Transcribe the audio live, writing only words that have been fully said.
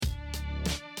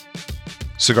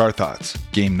Cigar Thoughts,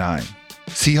 Game 9.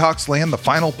 Seahawks land the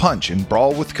final punch in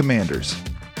brawl with Commanders.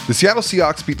 The Seattle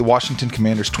Seahawks beat the Washington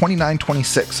Commanders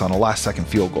 29-26 on a last-second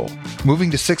field goal,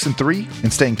 moving to 6-3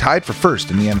 and staying tied for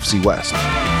first in the NFC West.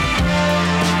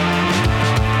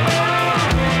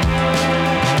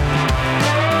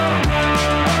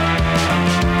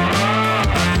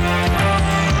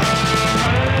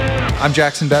 I'm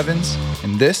Jackson Bevins,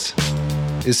 and this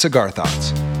is Cigar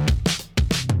Thoughts.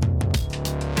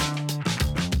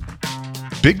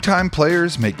 Big-time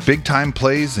players make big-time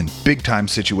plays in big-time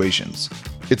situations.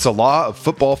 It's a law of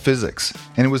football physics,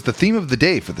 and it was the theme of the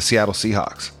day for the Seattle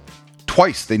Seahawks.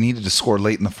 Twice they needed to score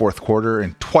late in the fourth quarter,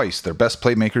 and twice their best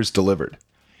playmakers delivered.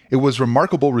 It was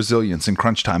remarkable resilience in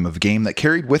crunch time of a game that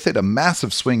carried with it a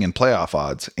massive swing in playoff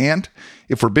odds, and,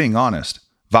 if we're being honest,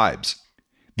 vibes.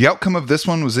 The outcome of this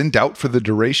one was in doubt for the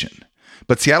duration,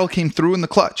 but Seattle came through in the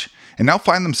clutch, and now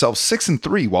find themselves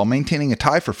 6-3 while maintaining a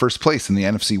tie for first place in the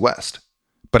NFC West.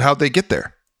 But how'd they get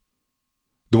there?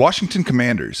 The Washington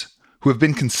Commanders, who have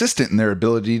been consistent in their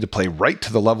ability to play right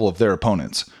to the level of their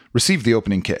opponents, received the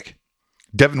opening kick.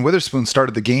 Devin Witherspoon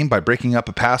started the game by breaking up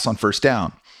a pass on first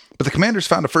down, but the Commanders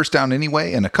found a first down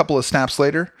anyway, and a couple of snaps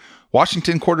later,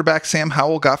 Washington quarterback Sam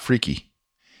Howell got freaky.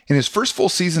 In his first full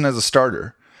season as a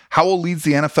starter, Howell leads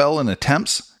the NFL in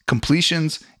attempts,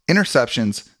 completions,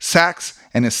 interceptions, sacks,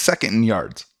 and is second in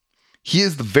yards. He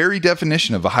is the very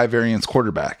definition of a high-variance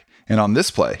quarterback, and on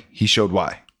this play, he showed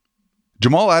why.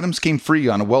 Jamal Adams came free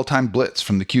on a well-timed blitz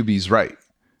from the QB's right,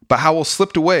 but Howell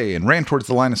slipped away and ran towards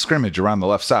the line of scrimmage around the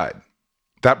left side.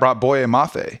 That brought Boye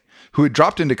Mafe, who had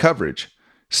dropped into coverage,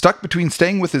 stuck between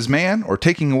staying with his man or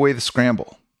taking away the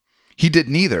scramble. He did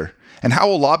neither, and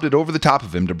Howell lobbed it over the top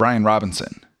of him to Brian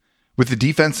Robinson. With the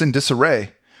defense in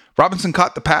disarray, Robinson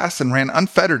caught the pass and ran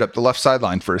unfettered up the left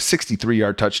sideline for a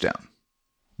 63-yard touchdown.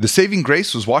 The saving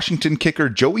grace was Washington kicker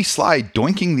Joey Slye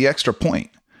doinking the extra point,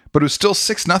 but it was still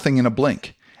 6-0 in a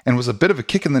blink, and was a bit of a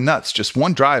kick in the nuts just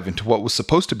one drive into what was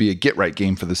supposed to be a get-right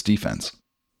game for this defense.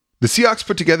 The Seahawks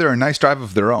put together a nice drive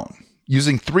of their own,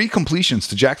 using 3 completions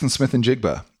to Jackson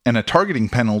Smith-Njigba and a targeting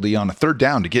penalty on a third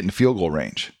down to get into field goal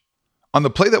range. On the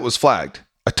play that was flagged,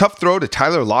 a tough throw to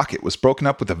Tyler Lockett was broken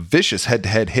up with a vicious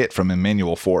head-to-head hit from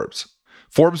Emmanuel Forbes.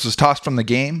 Forbes was tossed from the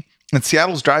game, and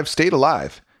Seattle's drive stayed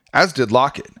alive, as did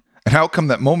Lockett, an outcome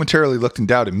that momentarily looked in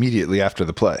doubt immediately after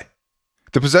the play.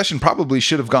 The possession probably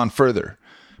should have gone further,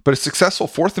 but a successful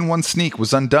 4th-and-1 sneak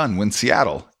was undone when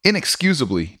Seattle,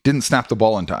 inexcusably, didn't snap the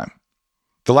ball in time.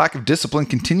 The lack of discipline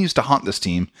continues to haunt this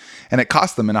team, and it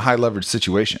cost them in a high-leverage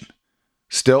situation.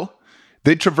 Still,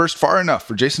 they'd traversed far enough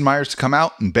for Jason Myers to come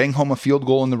out and bang home a field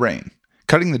goal in the rain,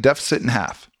 cutting the deficit in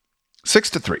half.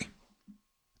 6-3.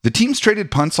 The teams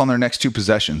traded punts on their next 2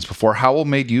 possessions before Howell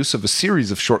made use of a series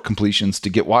of short completions to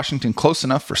get Washington close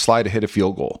enough for Slye to hit a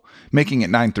field goal, making it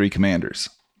 9-3 Commanders.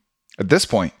 At this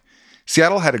point,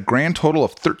 Seattle had a grand total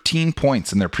of 13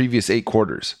 points in their previous 8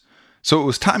 quarters, so it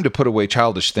was time to put away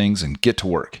childish things and get to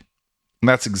work. And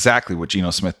that's exactly what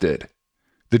Geno Smith did.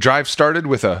 The drive started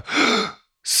with a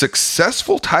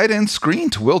successful tight end screen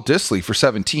to Will Dissly for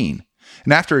 17,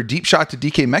 and after a deep shot to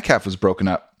DK Metcalf was broken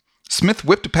up, Smith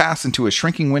whipped a pass into a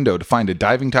shrinking window to find a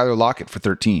diving Tyler Lockett for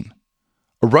 13.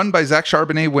 A run by Zach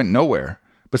Charbonnet went nowhere,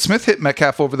 but Smith hit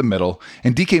Metcalf over the middle,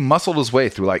 and DK muscled his way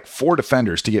through like 4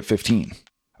 defenders to get 15.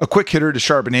 A quick hitter to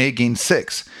Charbonnet gained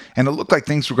 6, and it looked like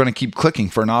things were going to keep clicking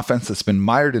for an offense that's been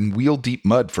mired in wheel-deep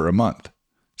mud for a month.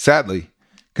 Sadly,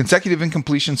 consecutive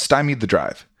incompletions stymied the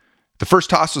drive. The first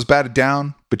toss was batted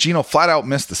down, but Geno flat-out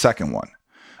missed the second one.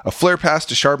 A flare pass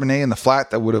to Charbonnet in the flat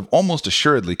that would have almost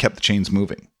assuredly kept the chains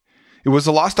moving. It was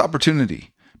a lost opportunity,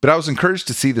 but I was encouraged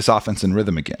to see this offense in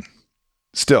rhythm again.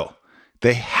 Still,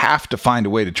 they have to find a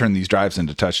way to turn these drives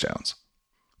into touchdowns.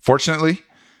 Fortunately,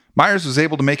 Myers was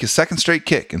able to make his second straight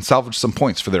kick and salvage some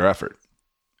points for their effort.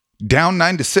 Down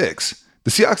 9-6, the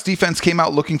Seahawks defense came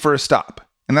out looking for a stop,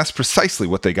 and that's precisely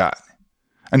what they got.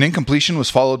 An incompletion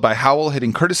was followed by Howell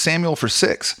hitting Curtis Samuel for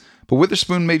 6, but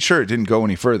Witherspoon made sure it didn't go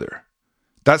any further.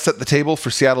 That set the table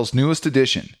for Seattle's newest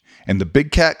addition, and the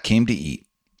Big Cat came to eat.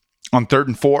 On 3rd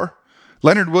and 4,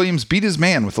 Leonard Williams beat his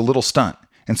man with a little stunt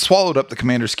and swallowed up the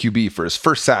Commanders' QB for his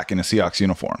first sack in a Seahawks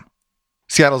uniform.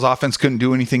 Seattle's offense couldn't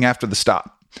do anything after the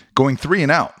stop, going 3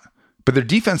 and out, but their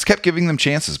defense kept giving them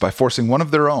chances by forcing one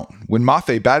of their own when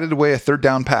Mafe batted away a third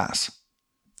down pass.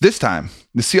 This time,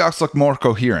 the Seahawks looked more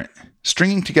coherent,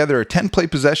 stringing together a 10-play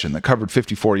possession that covered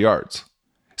 54 yards.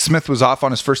 Smith was off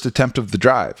on his first attempt of the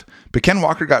drive, but Ken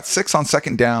Walker got 6 on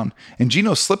second down, and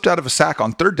Geno slipped out of a sack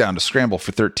on third down to scramble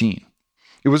for 13.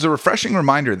 It was a refreshing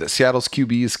reminder that Seattle's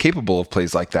QB is capable of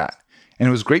plays like that, and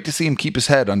it was great to see him keep his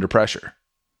head under pressure.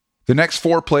 The next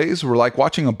 4 plays were like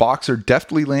watching a boxer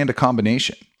deftly land a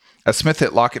combination, as Smith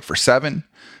hit Lockett for 7,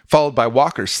 followed by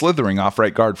Walker slithering off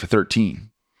right guard for 13.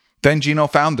 Then Geno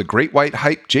found the great white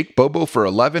hype Jake Bobo for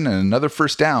 11 and another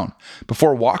first down,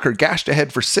 before Walker gashed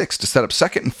ahead for 6 to set up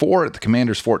 2nd and 4 at the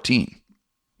Commanders' 14.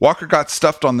 Walker got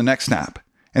stuffed on the next snap,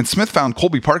 and Smith found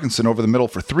Colby Parkinson over the middle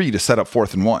for 3 to set up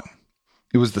 4th and 1.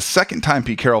 It was the second time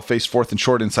Pete Carroll faced 4th and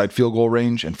short inside field goal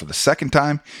range, and for the second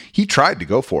time, he tried to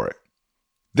go for it.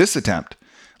 This attempt,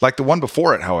 like the one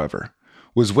before it, however,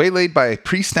 was waylaid by a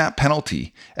pre-snap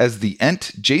penalty as the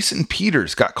Ent Jason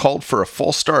Peters got called for a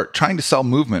false start trying to sell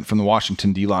movement from the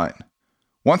Washington D-line.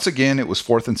 Once again, it was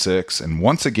 4th and 6, and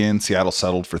once again, Seattle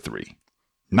settled for 3.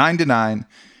 9-9,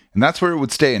 and that's where it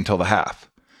would stay until the half,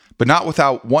 but not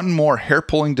without one more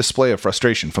hair-pulling display of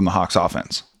frustration from the Hawks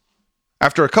offense.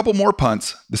 After a couple more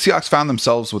punts, the Seahawks found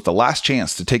themselves with the last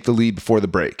chance to take the lead before the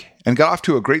break, and got off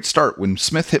to a great start when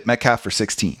Smith hit Metcalf for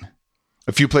 16.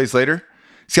 A few plays later,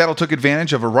 Seattle took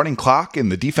advantage of a running clock and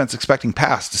the defense expecting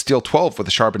pass to steal 12 with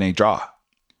a Charbonnet draw.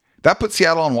 That put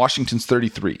Seattle on Washington's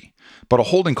 33, but a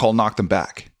holding call knocked them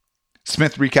back.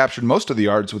 Smith recaptured most of the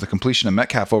yards with a completion of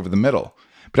Metcalf over the middle,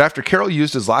 but after Carroll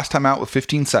used his last time out with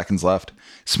 15 seconds left,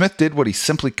 Smith did what he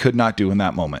simply could not do in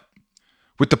that moment.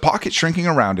 With the pocket shrinking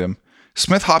around him,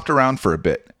 Smith hopped around for a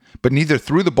bit, but neither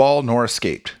threw the ball nor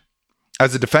escaped.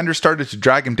 As the defender started to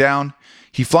drag him down,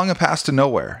 he flung a pass to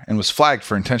nowhere and was flagged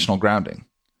for intentional grounding.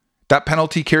 That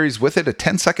penalty carries with it a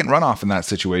 10-second runoff in that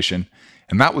situation,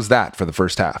 and that was that for the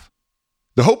first half.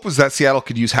 The hope was that Seattle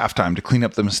could use halftime to clean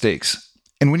up the mistakes,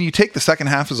 and when you take the second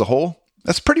half as a whole,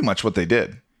 that's pretty much what they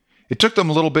did. It took them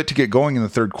a little bit to get going in the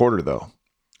third quarter, though.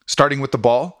 Starting with the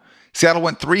ball, Seattle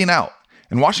went 3 and out,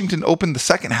 and Washington opened the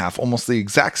second half almost the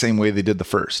exact same way they did the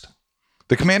first.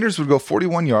 The Commanders would go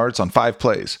 41 yards on 5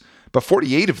 plays, but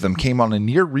 48 of them came on a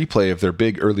near replay of their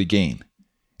big early gain.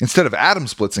 Instead of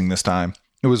Adams blitzing this time,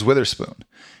 it was Witherspoon,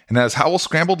 and as Howell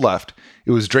scrambled left,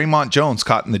 it was Draymond Jones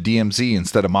caught in the DMZ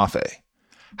instead of Mafe.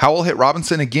 Howell hit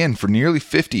Robinson again for nearly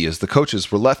 50 as the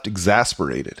coaches were left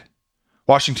exasperated.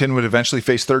 Washington would eventually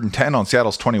face 3rd and 10 on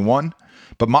Seattle's 21,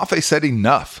 but Mafe said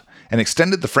enough and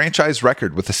extended the franchise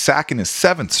record with a sack in his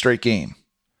 7th straight game.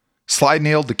 Slide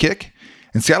nailed the kick,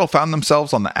 and Seattle found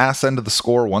themselves on the ass end of the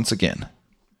score once again.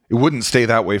 It wouldn't stay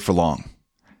that way for long.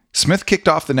 Smith kicked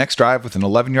off the next drive with an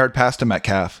 11-yard pass to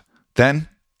Metcalf. Then,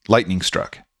 lightning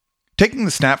struck. Taking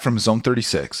the snap from his own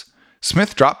 36,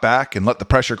 Smith dropped back and let the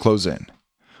pressure close in.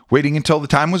 Waiting until the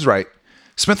time was right,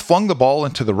 Smith flung the ball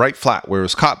into the right flat where it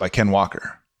was caught by Ken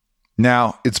Walker.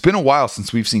 Now, it's been a while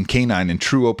since we've seen K9 in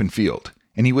true open field,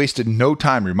 and he wasted no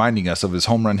time reminding us of his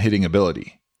home run hitting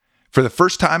ability. For the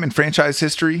first time in franchise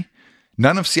history,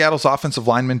 none of Seattle's offensive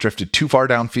linemen drifted too far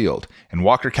downfield, and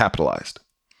Walker capitalized.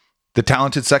 The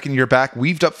talented second-year back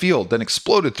weaved upfield, then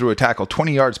exploded through a tackle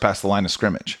 20 yards past the line of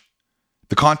scrimmage.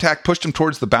 The contact pushed him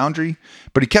towards the boundary,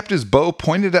 but he kept his bow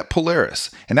pointed at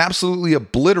Polaris and absolutely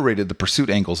obliterated the pursuit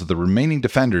angles of the remaining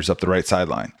defenders up the right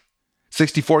sideline.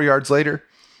 64 yards later,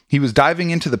 he was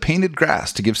diving into the painted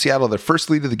grass to give Seattle their first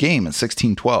lead of the game at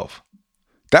 16-12.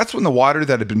 That's when the water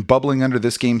that had been bubbling under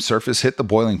this game's surface hit the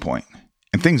boiling point,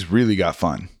 and things really got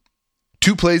fun.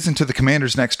 2 plays into the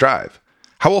Commanders' next drive,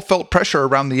 Howell felt pressure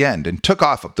around the end and took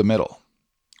off up the middle.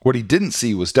 What he didn't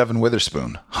see was Devin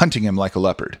Witherspoon, hunting him like a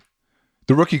leopard.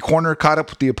 The rookie corner caught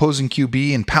up with the opposing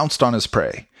QB and pounced on his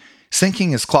prey, sinking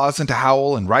his claws into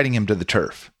Howell and riding him to the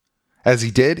turf. As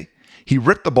he did, he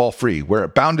ripped the ball free, where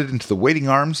it bounded into the waiting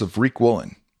arms of Reek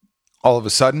Woolen. All of a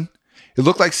sudden, it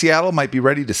looked like Seattle might be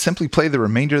ready to simply play the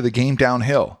remainder of the game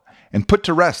downhill and put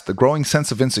to rest the growing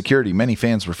sense of insecurity many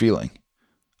fans were feeling.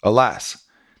 Alas,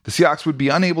 the Seahawks would be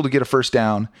unable to get a first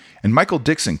down, and Michael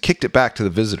Dixon kicked it back to the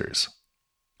visitors.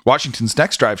 Washington's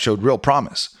next drive showed real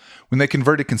promise when they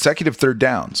converted consecutive third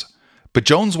downs, but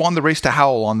Jones won the race to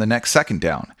Howell on the next second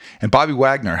down, and Bobby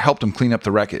Wagner helped him clean up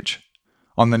the wreckage.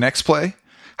 On the next play,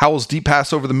 Howell's deep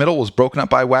pass over the middle was broken up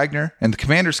by Wagner, and the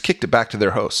Commanders kicked it back to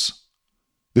their hosts.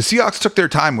 The Seahawks took their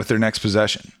time with their next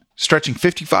possession, stretching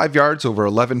 55 yards over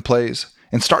 11 plays,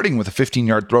 and starting with a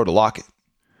 15-yard throw to Lockett.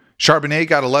 Charbonnet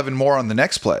got 11 more on the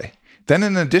next play, then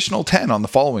an additional 10 on the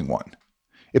following one.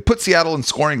 It put Seattle in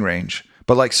scoring range,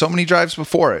 but like so many drives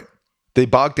before it, they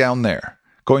bogged down there,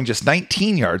 going just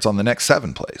 19 yards on the next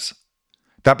 7 plays.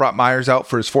 That brought Myers out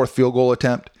for his 4th field goal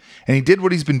attempt, and he did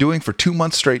what he's been doing for 2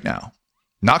 months straight now,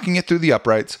 knocking it through the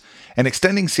uprights and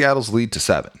extending Seattle's lead to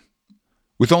 7.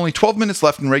 With only 12 minutes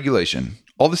left in regulation,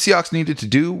 all the Seahawks needed to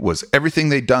do was everything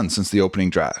they'd done since the opening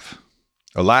drive.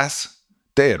 Alas,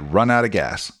 they had run out of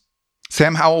gas.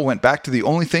 Sam Howell went back to the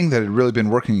only thing that had really been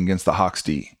working against the Hawks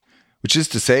D, which is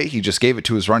to say he just gave it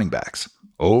to his running backs,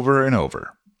 over and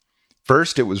over.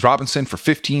 First, it was Robinson for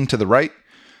 15 to the right,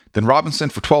 then Robinson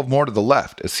for 12 more to the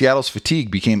left as Seattle's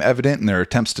fatigue became evident in their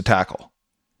attempts to tackle.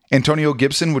 Antonio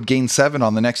Gibson would gain 7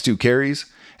 on the next 2 carries,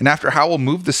 and after Howell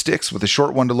moved the sticks with a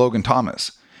short one to Logan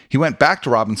Thomas, he went back to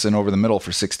Robinson over the middle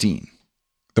for 16.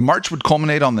 The march would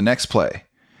culminate on the next play,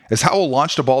 as Howell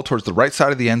launched a ball towards the right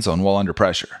side of the end zone while under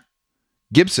pressure.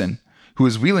 Gibson, who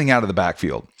was wheeling out of the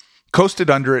backfield, coasted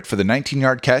under it for the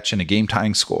 19-yard catch and a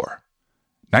game-tying score.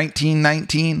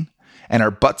 19-19, and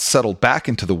our butts settled back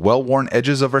into the well-worn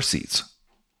edges of our seats.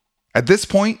 At this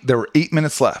point, there were 8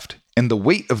 minutes left, and the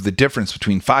weight of the difference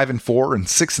between 5-4 and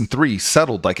 6-3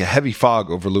 settled like a heavy fog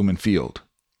over Lumen Field.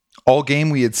 All game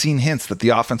we had seen hints that the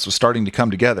offense was starting to come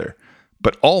together,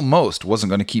 but almost wasn't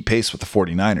going to keep pace with the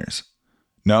 49ers.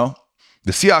 No,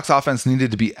 the Seahawks offense needed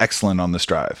to be excellent on this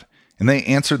drive, and they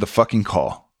answered the fucking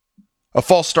call. A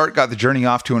false start got the journey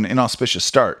off to an inauspicious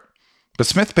start, but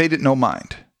Smith paid it no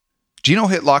mind. Geno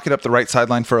hit Lockett up the right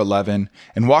sideline for 11,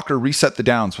 and Walker reset the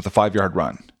downs with a 5-yard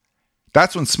run.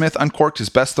 That's when Smith uncorked his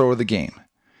best throw of the game,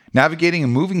 navigating a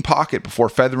moving pocket before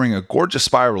feathering a gorgeous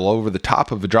spiral over the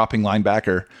top of a dropping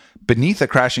linebacker, beneath a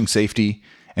crashing safety,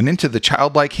 and into the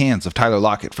childlike hands of Tyler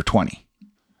Lockett for 20.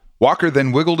 Walker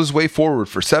then wiggled his way forward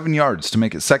for 7 yards to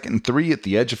make it 2nd and 3 at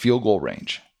the edge of field goal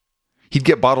range. He'd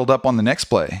get bottled up on the next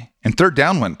play, and 3rd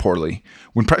down went poorly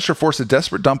when pressure forced a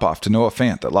desperate dump-off to Noah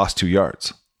Fant that lost 2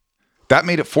 yards. That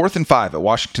made it 4th and 5 at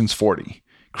Washington's 40,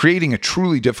 creating a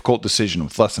truly difficult decision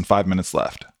with less than 5 minutes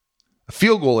left. A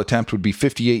field goal attempt would be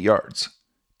 58 yards,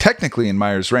 technically in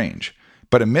Myers' range,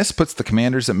 but a miss puts the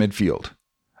Commanders at midfield.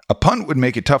 A punt would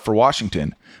make it tough for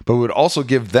Washington, but would also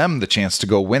give them the chance to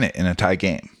go win it in a tie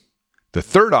game. The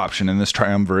third option in this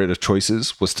triumvirate of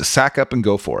choices was to sack up and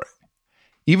go for it.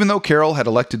 Even though Carroll had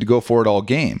elected to go for it all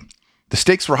game, the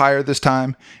stakes were higher this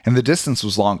time and the distance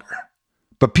was longer.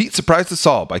 But Pete surprised us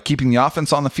all by keeping the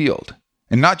offense on the field,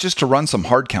 and not just to run some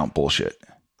hard count bullshit.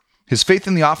 His faith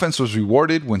in the offense was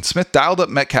rewarded when Smith dialed up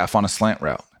Metcalf on a slant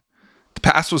route. The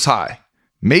pass was high,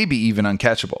 maybe even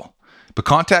uncatchable, but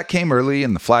contact came early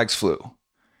and the flags flew.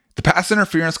 The pass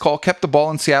interference call kept the ball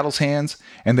in Seattle's hands,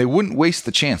 and they wouldn't waste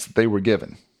the chance that they were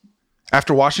given.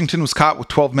 After Washington was caught with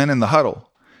 12 men in the huddle,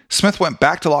 Smith went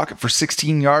back to Lockett for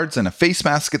 16 yards, and a face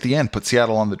mask at the end put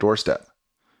Seattle on the doorstep.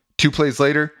 2 plays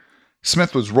later,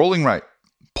 Smith was rolling right,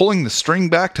 pulling the string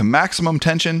back to maximum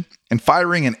tension, and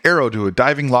firing an arrow to a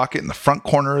diving Lockett in the front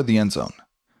corner of the end zone.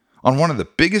 On one of the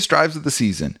biggest drives of the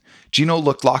season, Geno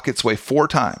looked Lockett's way 4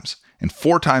 times, and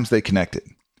 4 times they connected.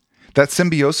 That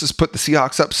symbiosis put the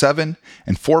Seahawks up 7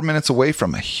 and 4 minutes away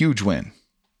from a huge win.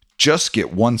 Just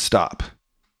get one stop.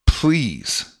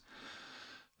 Please.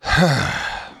 The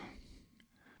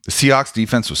Seahawks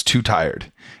defense was too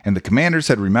tired, and the Commanders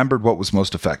had remembered what was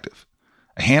most effective.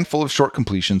 A handful of short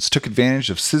completions took advantage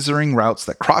of scissoring routes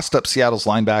that crossed up Seattle's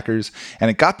linebackers, and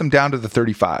it got them down to the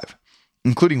 35,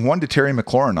 including one to Terry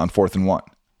McLaurin on 4th and 1.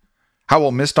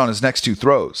 Howell missed on his next 2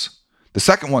 throws, the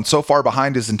second one so far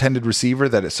behind his intended receiver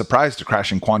that it surprised a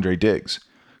crashing Quandre Diggs,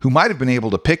 who might have been able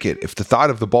to pick it if the thought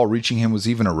of the ball reaching him was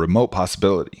even a remote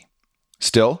possibility.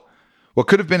 Still, what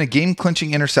could have been a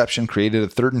game-clinching interception created a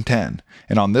 3rd and 10,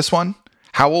 and on this one,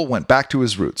 Howell went back to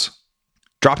his roots.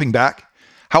 Dropping back,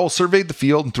 Howell surveyed the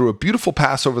field and threw a beautiful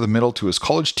pass over the middle to his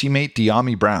college teammate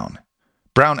De'Ami Brown.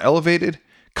 Brown elevated,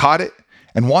 caught it,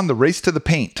 and won the race to the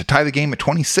paint to tie the game at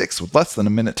 26 with less than a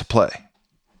minute to play.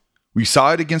 We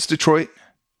saw it against Detroit.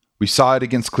 We saw it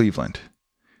against Cleveland.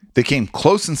 They came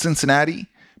close in Cincinnati,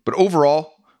 but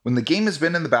overall, when the game has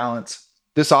been in the balance,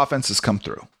 this offense has come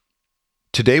through.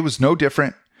 Today was no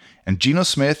different, and Geno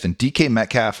Smith and DK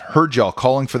Metcalf heard y'all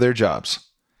calling for their jobs.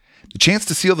 The chance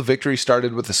to seal the victory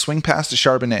started with a swing pass to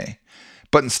Charbonnet,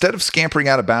 but instead of scampering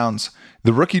out of bounds,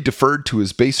 the rookie deferred to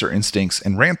his baser instincts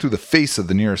and ran through the face of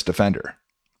the nearest defender.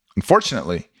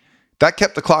 Unfortunately, that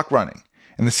kept the clock running,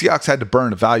 and the Seahawks had to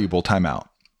burn a valuable timeout.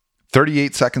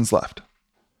 38 seconds left.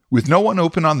 With no one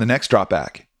open on the next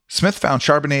dropback, Smith found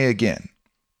Charbonnet again,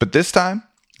 but this time,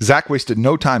 Zach wasted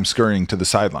no time scurrying to the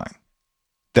sideline.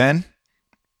 Then,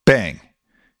 bang,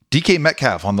 DK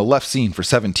Metcalf on the left seam for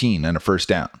 17 and a 1st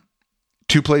down.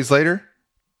 2 plays later,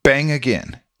 bang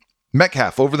again.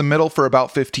 Metcalf over the middle for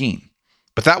about 15,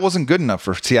 but that wasn't good enough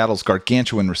for Seattle's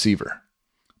gargantuan receiver.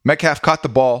 Metcalf caught the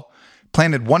ball,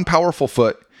 planted one powerful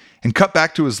foot, and cut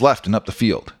back to his left and up the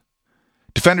field.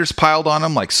 Defenders piled on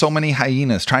him like so many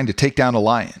hyenas trying to take down a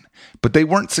lion, but they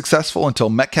weren't successful until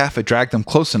Metcalf had dragged them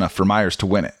close enough for Myers to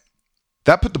win it.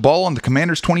 That put the ball on the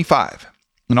Commanders' 25,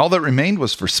 and all that remained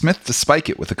was for Smith to spike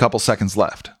it with a couple seconds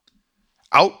left.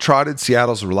 Out trotted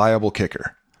Seattle's reliable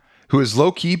kicker, who has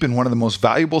low-key been one of the most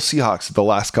valuable Seahawks of the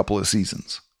last couple of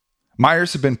seasons.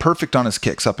 Myers had been perfect on his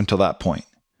kicks up until that point,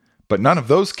 but none of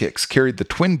those kicks carried the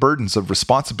twin burdens of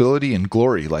responsibility and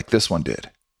glory like this one did.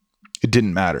 It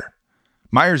didn't matter.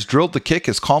 Myers drilled the kick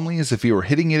as calmly as if he were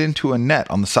hitting it into a net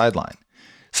on the sideline,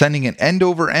 sending it end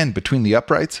over end between the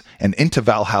uprights and into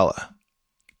Valhalla.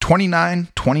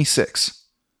 29-26,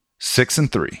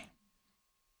 6-3.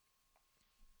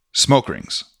 Smoke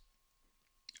rings.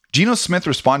 Geno Smith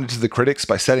responded to the critics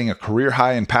by setting a career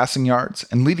high in passing yards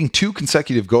and leading 2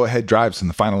 consecutive go-ahead drives in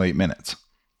the final 8 minutes.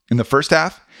 In the first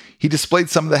half, he displayed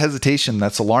some of the hesitation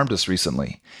that's alarmed us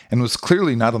recently and was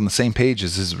clearly not on the same page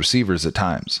as his receivers at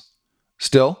times.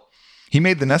 Still, he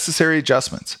made the necessary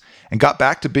adjustments and got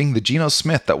back to being the Geno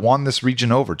Smith that won this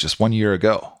region over just 1 year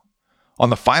ago. On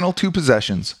the final 2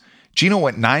 possessions, Geno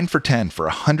went 9 for 10 for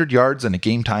 100 yards and a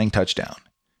game-tying touchdown.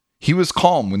 He was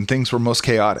calm when things were most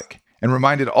chaotic and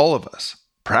reminded all of us,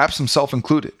 perhaps himself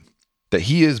included, that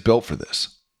he is built for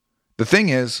this. The thing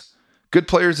is, good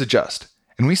players adjust,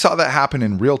 and we saw that happen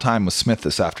in real time with Smith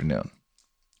this afternoon.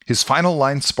 His final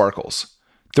line sparkles: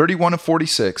 31 of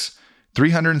 46,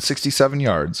 367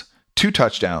 yards, 2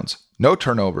 touchdowns, no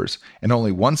turnovers, and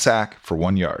only 1 sack for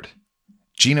 1 yard.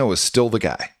 Geno is still the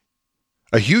guy.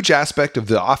 A huge aspect of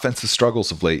the offense's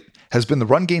struggles of late has been the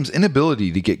run game's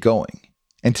inability to get going,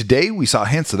 and today we saw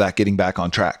hints of that getting back on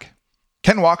track.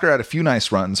 Ken Walker had a few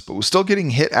nice runs, but was still getting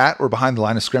hit at or behind the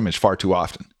line of scrimmage far too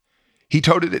often. He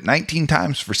toted it 19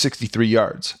 times for 63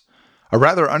 yards. A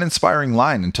rather uninspiring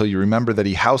line until you remember that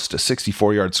he housed a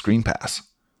 64-yard screen pass.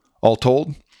 All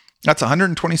told, that's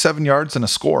 127 yards and a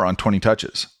score on 20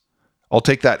 touches. I'll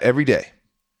take that every day.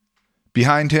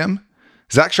 Behind him,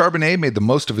 Zach Charbonnet made the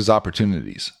most of his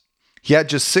opportunities. He had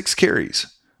just 6 carries,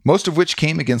 most of which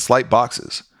came against light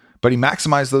boxes, but he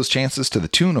maximized those chances to the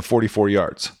tune of 44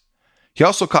 yards. He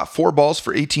also caught 4 balls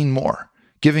for 18 more,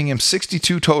 giving him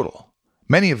 62 total,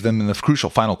 many of them in the crucial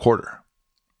final quarter.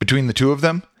 Between the 2 of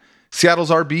them, Seattle's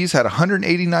RBs had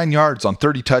 189 yards on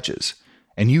 30 touches,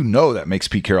 and you know that makes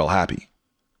Pete Carroll happy.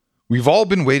 We've all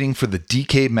been waiting for the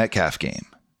DK Metcalf game,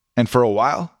 and for a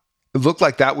while, it looked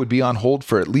like that would be on hold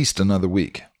for at least another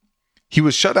week. He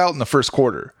was shut out in the first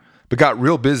quarter, but got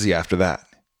real busy after that.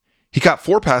 He caught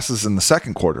 4 passes in the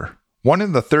second quarter, 1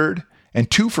 in the third, and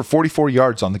 2 for 44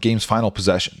 yards on the game's final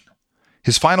possession.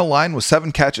 His final line was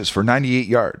 7 catches for 98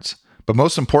 yards, but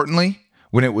most importantly,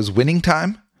 when it was winning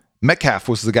time, Metcalf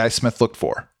was the guy Smith looked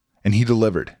for, and he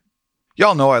delivered.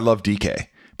 Y'all know I love DK,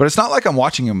 but it's not like I'm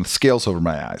watching him with scales over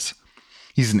my eyes.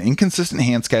 He's an inconsistent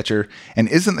hands catcher and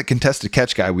isn't the contested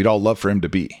catch guy we'd all love for him to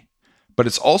be. But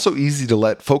it's also easy to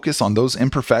let focus on those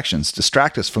imperfections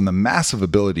distract us from the massive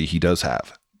ability he does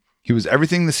have. He was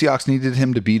everything the Seahawks needed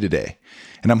him to be today,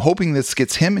 and I'm hoping this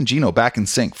gets him and Geno back in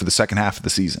sync for the second half of the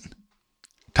season.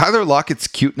 Tyler Lockett's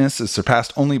cuteness is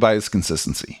surpassed only by his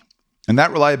consistency, and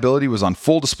that reliability was on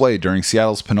full display during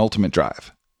Seattle's penultimate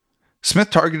drive. Smith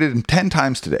targeted him 10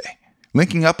 times today,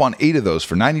 linking up on 8 of those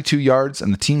for 92 yards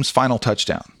and the team's final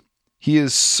touchdown. He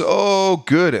is so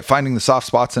good at finding the soft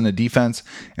spots in a defense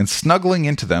and snuggling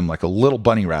into them like a little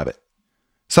bunny rabbit.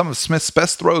 Some of Smith's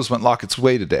best throws went Lockett's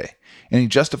way today, and he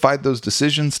justified those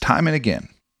decisions time and again.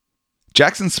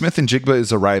 Jackson Smith-Njigba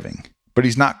is arriving, but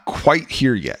he's not quite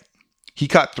here yet. He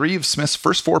caught 3 of Smith's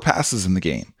first 4 passes in the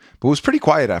game, but was pretty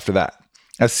quiet after that,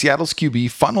 as Seattle's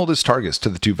QB funneled his targets to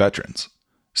the 2 veterans.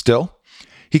 Still,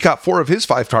 he caught 4 of his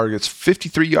 5 targets,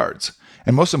 53 yards,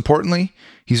 and most importantly,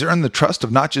 he's earned the trust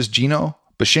of not just Geno,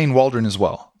 but Shane Waldron as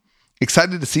well.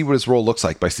 Excited to see what his role looks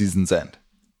like by season's end.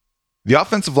 The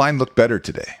offensive line looked better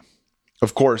today.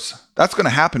 Of course, that's going to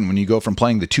happen when you go from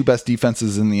playing the 2 best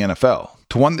defenses in the NFL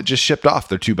to one that just shipped off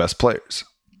their 2 best players.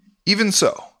 Even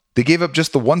so, they gave up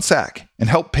just the 1 sack and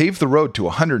helped pave the road to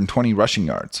 120 rushing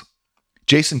yards.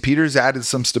 Jason Peters added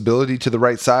some stability to the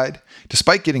right side,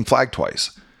 despite getting flagged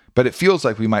twice, but it feels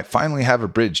like we might finally have a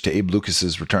bridge to Abe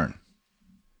Lucas's return.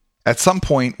 At some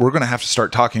point, we're going to have to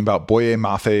start talking about Boye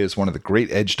Mafe as one of the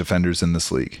great edge defenders in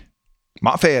this league.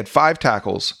 Mafe had 5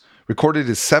 tackles, recorded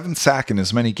his 7th sack in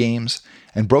as many games,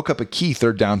 and broke up a key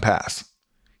 3rd down pass.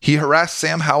 He harassed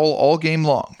Sam Howell all game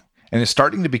long, and is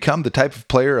starting to become the type of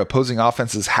player opposing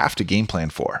offenses have to game plan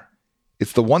for.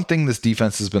 It's the one thing this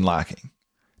defense has been lacking.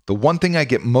 The one thing I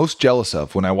get most jealous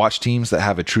of when I watch teams that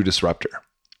have a true disruptor.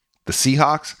 The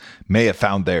Seahawks may have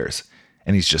found theirs,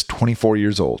 and he's just 24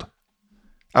 years old.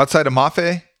 Outside of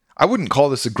Mafe, I wouldn't call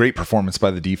this a great performance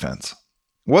by the defense.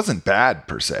 It wasn't bad,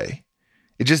 per se.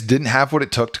 It just didn't have what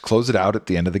it took to close it out at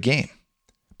the end of the game.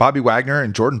 Bobby Wagner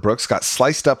and Jordan Brooks got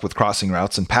sliced up with crossing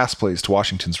routes and pass plays to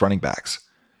Washington's running backs.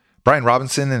 Brian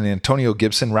Robinson and Antonio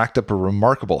Gibson racked up a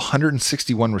remarkable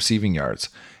 161 receiving yards,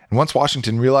 and once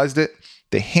Washington realized it,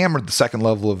 they hammered the second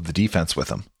level of the defense with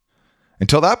them.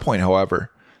 Until that point,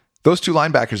 however, those two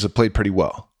linebackers have played pretty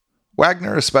well.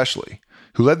 Wagner especially,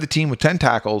 who led the team with 10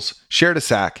 tackles, shared a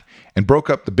sack, and broke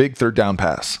up the big third down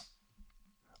pass.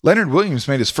 Leonard Williams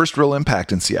made his first real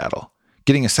impact in Seattle,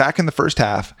 getting a sack in the first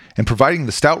half and providing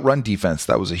the stout run defense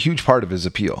that was a huge part of his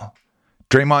appeal.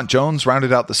 Draymond Jones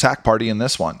rounded out the sack party in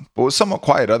this one, but was somewhat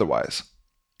quiet otherwise.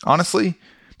 Honestly,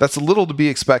 that's a little to be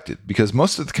expected because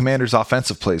most of the Commanders'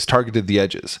 offensive plays targeted the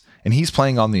edges, and he's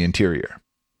playing on the interior.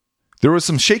 There was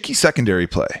some shaky secondary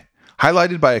play,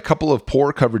 highlighted by a couple of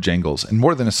poor coverage angles and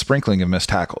more than a sprinkling of missed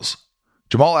tackles.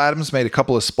 Jamal Adams made a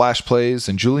couple of splash plays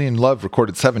and Julian Love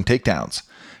recorded 7 takedowns,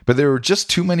 but there were just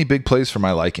too many big plays for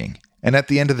my liking, and at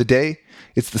the end of the day,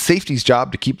 it's the safety's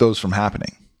job to keep those from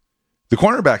happening. The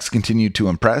cornerbacks continued to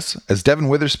impress as Devin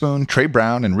Witherspoon, Trey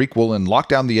Brown, and Reek Woolen locked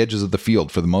down the edges of the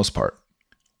field for the most part.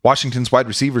 Washington's wide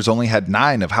receivers only had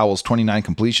 9 of Howell's 29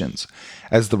 completions,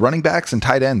 as the running backs and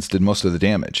tight ends did most of the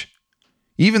damage.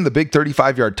 Even the big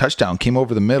 35-yard touchdown came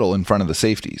over the middle in front of the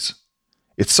safeties.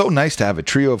 It's so nice to have a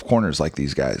trio of corners like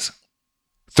these guys.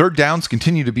 Third downs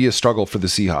continue to be a struggle for the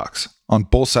Seahawks, on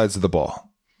both sides of the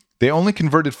ball. They only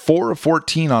converted 4 of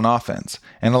 14 on offense,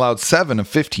 and allowed 7 of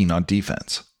 15 on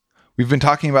defense. We've been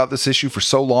talking about this issue for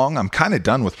so long, I'm kind of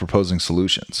done with proposing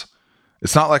solutions.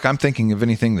 It's not like I'm thinking of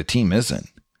anything the team isn't.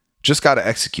 Just got to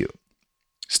execute.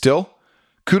 Still,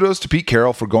 kudos to Pete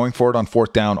Carroll for going for it on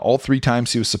 4th down all 3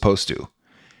 times he was supposed to,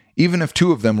 even if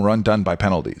 2 of them were undone by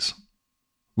penalties.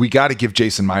 We got to give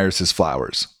Jason Myers his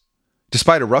flowers.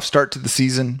 Despite a rough start to the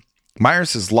season,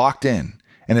 Myers is locked in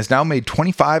and has now made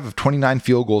 25 of 29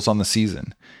 field goals on the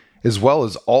season, as well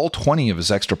as all 20 of his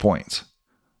extra points.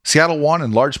 Seattle won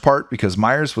in large part because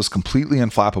Myers was completely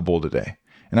unflappable today,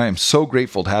 and I am so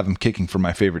grateful to have him kicking for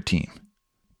my favorite team.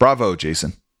 Bravo,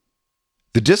 Jason.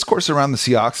 The discourse around the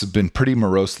Seahawks has been pretty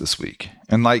morose this week,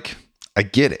 and I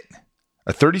get it.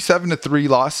 A 37-3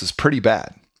 loss is pretty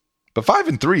bad, but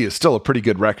 5-3 is still a pretty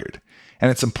good record,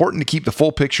 and it's important to keep the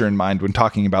full picture in mind when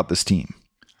talking about this team.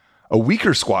 A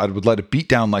weaker squad would let a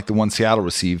beatdown like the one Seattle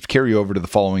received carry over to the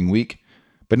following week,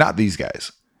 but not these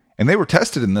guys, and they were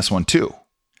tested in this one too.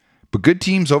 But good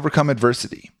teams overcome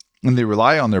adversity, and they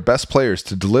rely on their best players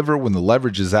to deliver when the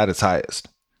leverage is at its highest.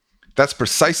 That's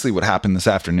precisely what happened this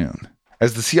afternoon,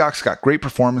 as the Seahawks got great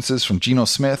performances from Geno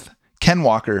Smith, Ken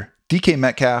Walker, DK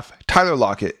Metcalf, Tyler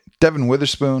Lockett, Devin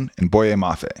Witherspoon, and Boye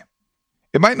Mafe.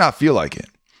 It might not feel like it,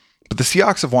 but the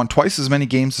Seahawks have won twice as many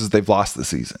games as they've lost this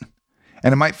season,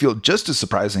 and it might feel just as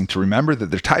surprising to remember that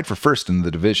they're tied for first in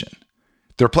the division.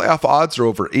 Their playoff odds are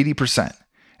over 80%,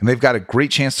 and they've got a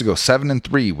great chance to go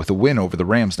 7-3 with a win over the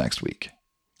Rams next week.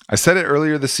 I said it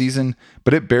earlier this season,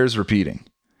 but it bears repeating.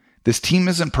 This team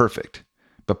isn't perfect,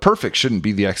 but perfect shouldn't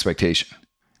be the expectation.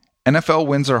 NFL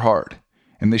wins are hard,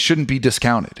 and they shouldn't be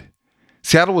discounted.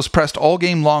 Seattle was pressed all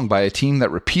game long by a team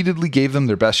that repeatedly gave them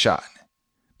their best shot.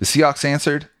 The Seahawks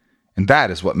answered, and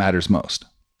that is what matters most.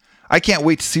 I can't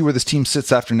wait to see where this team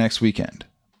sits after next weekend.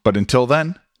 But until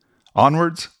then,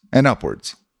 onwards and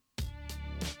upwards.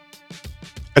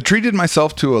 I treated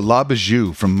myself to a La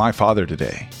Bijou from my father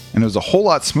today, and it was a whole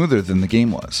lot smoother than the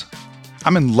game was.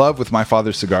 I'm in love with my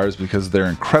father's cigars because of their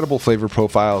incredible flavor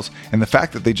profiles and the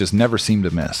fact that they just never seem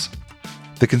to miss.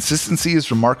 The consistency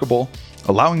is remarkable,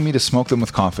 allowing me to smoke them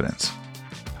with confidence.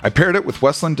 I paired it with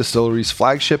Westland Distillery's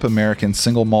flagship American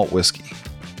single malt whiskey.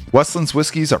 Westland's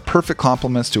whiskeys are perfect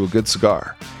complements to a good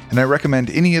cigar, and I recommend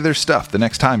any of their stuff the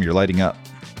next time you're lighting up.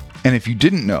 And if you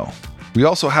didn't know, we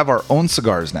also have our own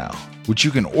cigars now, which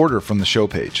you can order from the show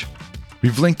page.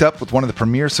 We've linked up with one of the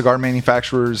premier cigar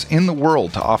manufacturers in the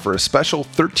world to offer a special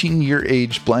 13-year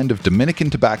aged blend of Dominican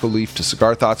tobacco leaf to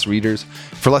Cigar Thoughts readers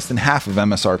for less than half of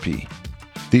MSRP.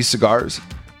 These cigars,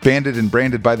 banded and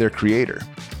branded by their creator,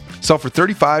 sell for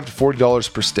 $35 to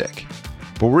 $40 per stick,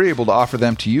 but we're able to offer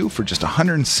them to you for just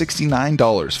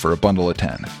 $169 for a bundle of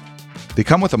 10. They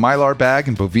come with a Mylar bag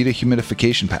and Bovita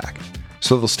humidification pack,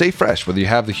 so they'll stay fresh whether you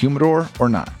have the humidor or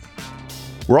not.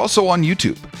 We're also on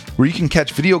YouTube, where you can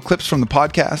catch video clips from the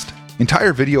podcast,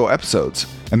 entire video episodes,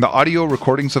 and the audio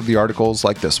recordings of the articles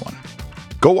like this one.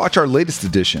 Go watch our latest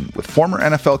edition with former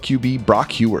NFL QB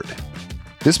Brock Heward.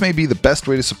 This may be the best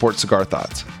way to support Cigar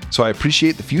Thoughts, so I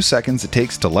appreciate the few seconds it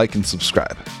takes to like and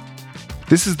subscribe.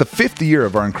 This is the 5th year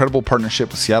of our incredible partnership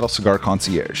with Seattle Cigar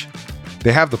Concierge.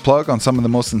 They have the plug on some of the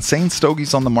most insane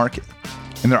stogies on the market,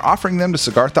 and they're offering them to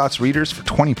Cigar Thoughts readers for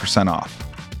 20% off.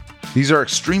 These are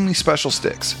extremely special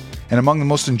sticks, and among the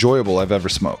most enjoyable I've ever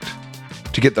smoked.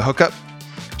 To get the hookup,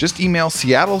 just email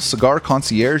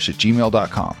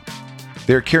seattlecigarconcierge@gmail.com.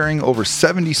 They are carrying over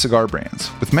 70 cigar brands,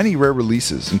 with many rare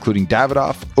releases including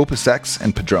Davidoff, Opus X,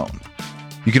 and Padron.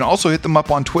 You can also hit them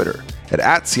up on Twitter at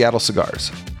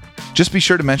 @SeattleCigars. Just be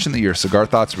sure to mention that you're a Cigar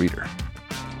Thoughts reader.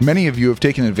 Many of you have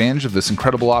taken advantage of this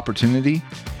incredible opportunity,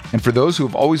 and for those who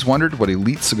have always wondered what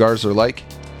elite cigars are like,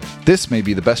 this may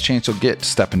be the best chance you'll get to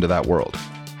step into that world.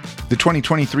 The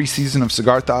 2023 season of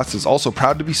Cigar Thoughts is also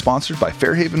proud to be sponsored by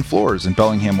Fairhaven Floors in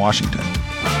Bellingham, Washington.